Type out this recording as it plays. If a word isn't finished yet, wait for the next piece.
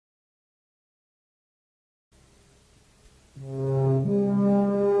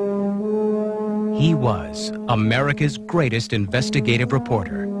He was America's greatest investigative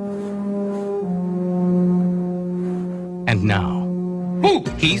reporter. And now,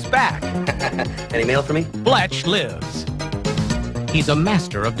 he's back. Any mail for me? Fletch Lives. He's a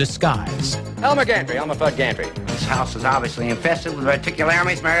master of disguise. Elmer Gantry, Elmer Fudd Gantry. This house is obviously infested with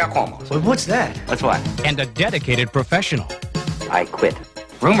reticulariums mariacomos. Well, what's that? That's what? And a dedicated professional. I quit.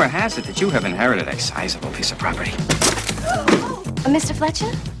 Rumor has it that you have inherited a sizable piece of property. Mr.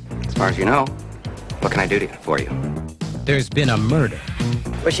 Fletcher? As far as you know. What can I do for you? There's been a murder.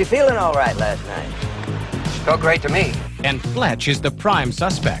 Was she feeling all right last night? She felt great to me. And Fletch is the prime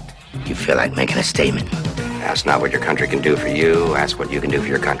suspect. You feel like making a statement? Ask not what your country can do for you. Ask what you can do for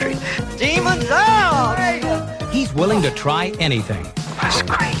your country. Demons out! He's willing to try anything. That's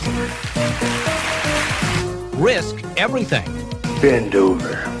great. Risk everything. Bend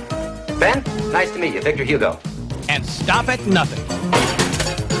over. Ben, nice to meet you. Victor Hugo. And stop at nothing.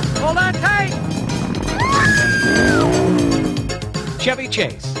 Hold on tight! Chevy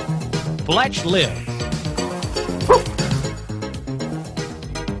Chase. Fletch Lives.